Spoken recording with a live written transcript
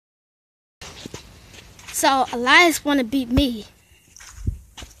So Elias want to beat me.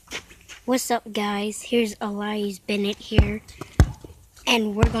 What's up, guys? Here's Elias Bennett here,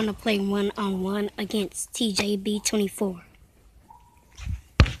 and we're gonna play one-on-one against TJB24.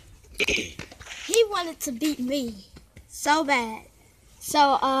 He wanted to beat me so bad.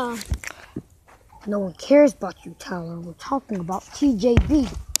 So No one cares about you, Tyler. We're talking about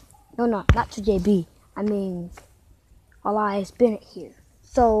TJB. No, not TJB. I mean, Elias Bennett here.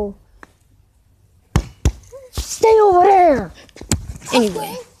 So, stay over there.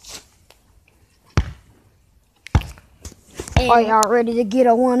 Anyway. Are y'all ready to get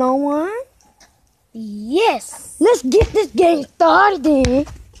a one-on-one? yes, Let's get this game started then.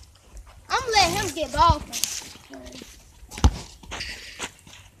 I'm gonna let him get ball first.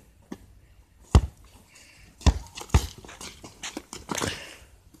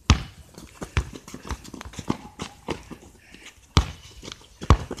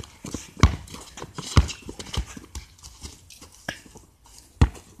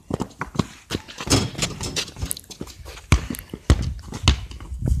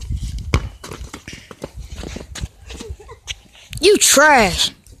 You trash.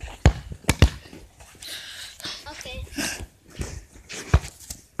 Okay.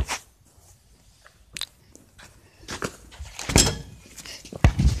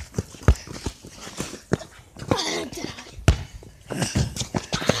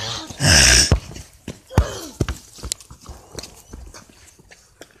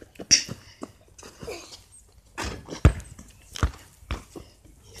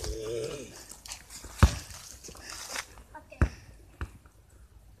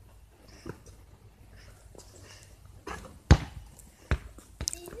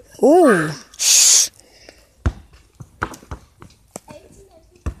 Ooh.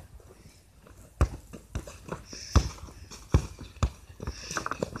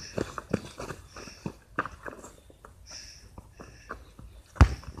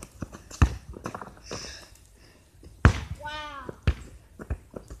 Wow.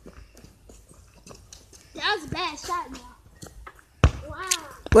 That was a bad shot now. Wow.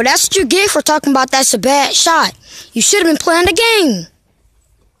 Well, that's what you get for talking about that's a bad shot. You should have been playing the game.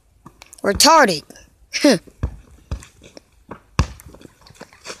 Retarded.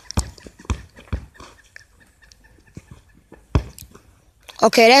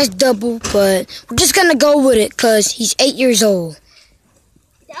 Okay, that's double, but we're just gonna go with it because he's 8 years old.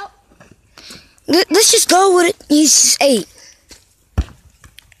 Yep. Let's just go with it. He's 8.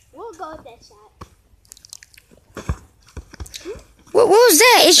 We'll go with that shot. What was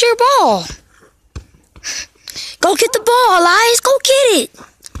that? It's your ball. Go get the ball, Elias. Go get it.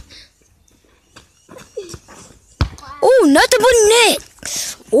 Ooh, nothing but net.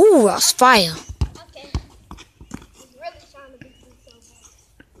 Ooh, that's fire. Okay. He's really trying to beat me so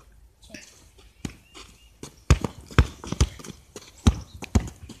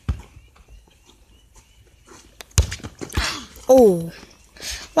bad. Oh,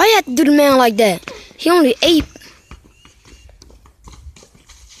 why you have to do the man like that? He only 8.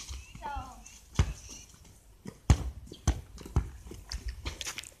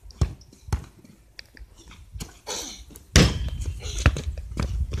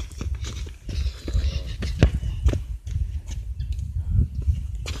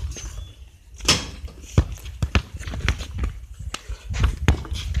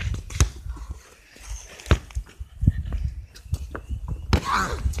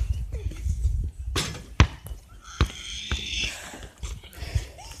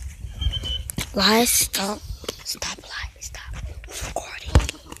 Elias, stop. Stop, Elias, stop. Recording.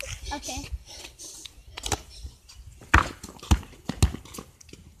 Okay.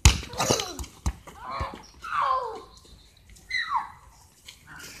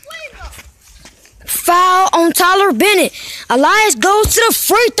 Foul on Tyler Bennett. Elias goes to the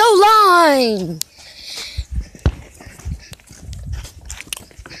free throw line.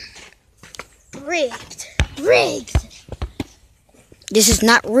 Rigged. Rigged. This is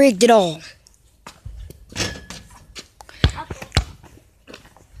not rigged at all. Okay.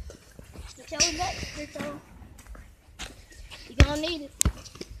 Until next, you're gonna need it.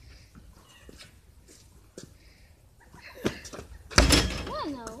 I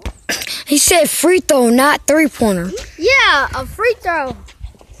know. He said free throw, not three-pointer. Yeah, a free throw.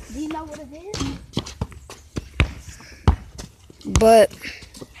 Do you know what it is? But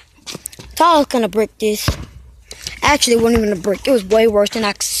Tyler's gonna break this. Actually, it wasn't even a break. It was way worse than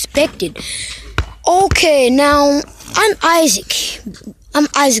I expected. Okay, now I'm Isaac. I'm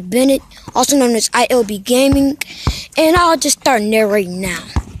Isaac Bennett, also known as ILB Gaming, and I'll just start narrating now.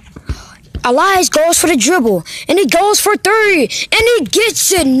 Elias goes for the dribble, and he goes for three, and he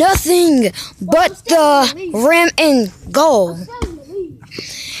gets it, nothing but the rim and goal.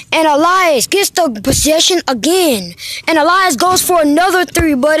 And Elias gets the possession again. And Elias goes for another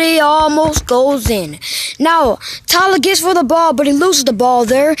three, but he almost goes in. Now, Tyler gets for the ball, but he loses the ball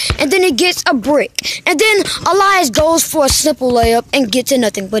there. And then he gets a brick. And then Elias goes for a simple layup and gets it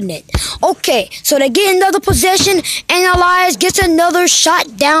nothing but net. Okay, so they get another possession, and Elias gets another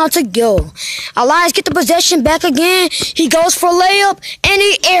shot down to go. Elias gets the possession back again. He goes for a layup, and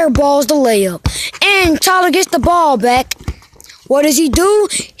he airballs the layup. And Tyler gets the ball back. What does he do?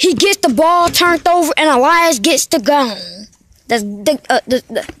 He gets the ball turned over, and Elias gets the goal.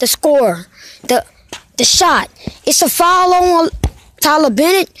 The score, the shot. It's a foul on Tyler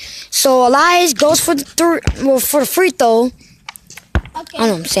Bennett. So Elias goes for the free throw. Okay. I don't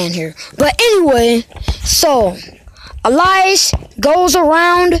know what I'm saying here, but anyway, so Elias goes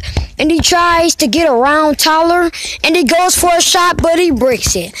around and he tries to get around Tyler, and he goes for a shot, but he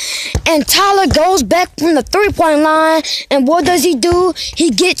breaks it. And Tyler goes back from the three-point line, and what does he do? He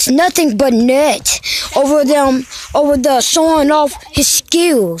gets nothing but net over the showing off his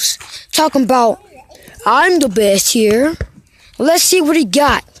skills, talking about, I'm the best here. Let's see what he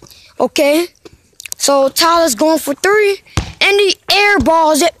got. Okay, so Tyler's going for three, and he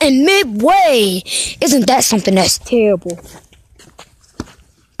airballs it in midway. Isn't that something that's terrible?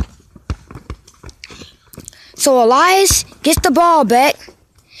 So Elias gets the ball back,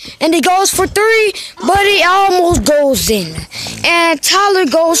 and he goes for three, but he almost goes in. And Tyler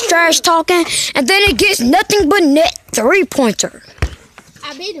goes trash talking, and then he gets nothing but net three-pointer.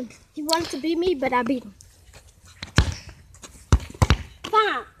 I beat him. He wanted to beat me, but I beat him.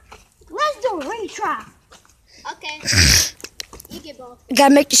 Fine. Let's do a retry. Okay. You get ball.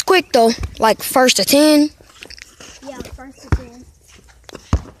 Gotta make this quick though, like first to 10. Yeah, first to 10.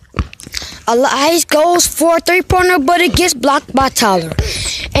 Elias goes for a three-pointer, but it gets blocked by Tyler.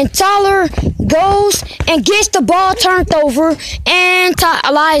 And Tyler goes and gets the ball turned over, and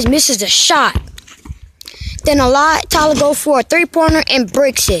Elias misses the shot. Then Tyler goes for a three-pointer and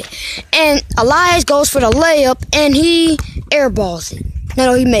breaks it. And Elias goes for the layup, and he airballs it.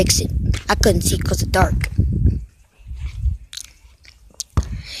 No, he makes it. I couldn't see because it's dark.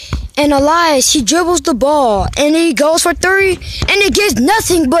 And Elias, he dribbles the ball, and he goes for three, and he gets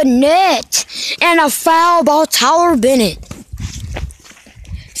nothing but net. And a foul by Tyler Bennett.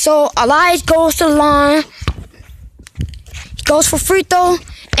 So Elias goes to the line. He goes for free throw,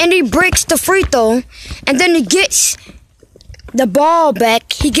 and he breaks the free throw. And then he gets the ball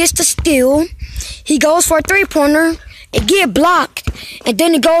back. He gets the steal. He goes for a three-pointer. It get blocked. And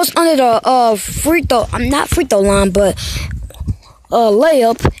then he goes under the free throw. I'm not free throw line, but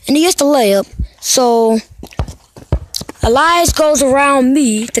layup, and he gets the layup. So Elias goes around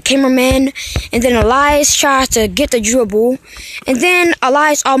me, the cameraman, and then Elias tries to get the dribble, and then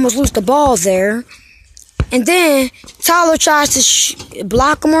Elias almost loses the ball there. And then Tyler tries to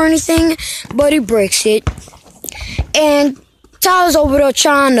block him or anything, but he breaks it. And Tyler's over there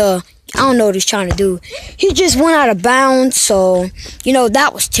trying to, I don't know what he's trying to do. He just went out of bounds, so, you know,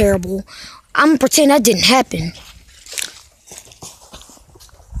 that was terrible. I'm gonna pretend that didn't happen.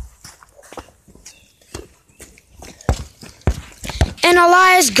 And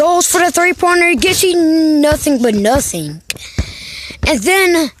Elias goes for the three-pointer. He gets nothing but nothing. And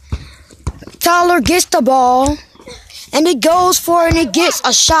then Tyler gets the ball, and he goes for it, and he gets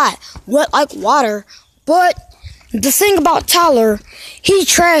a shot, wet like water. But the thing about Tyler, he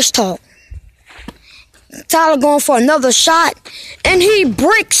trash talk. Tyler going for another shot, and he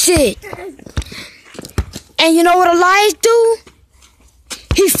breaks it. And you know what Elias do?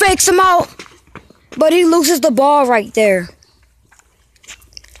 He fakes him out, but he loses the ball right there.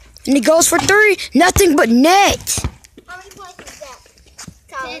 And he goes for three, nothing but net. How many points is that?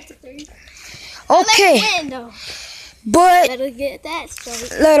 10 to 3. Okay. Let him win, though. But Let him get that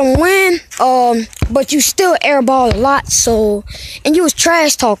straight. let him win. But you still airball a lot, so, and you was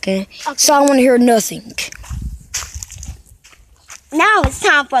trash talking, okay. So I want to hear nothing. Now it's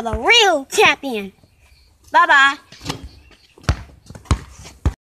time for the real champion. Bye-bye.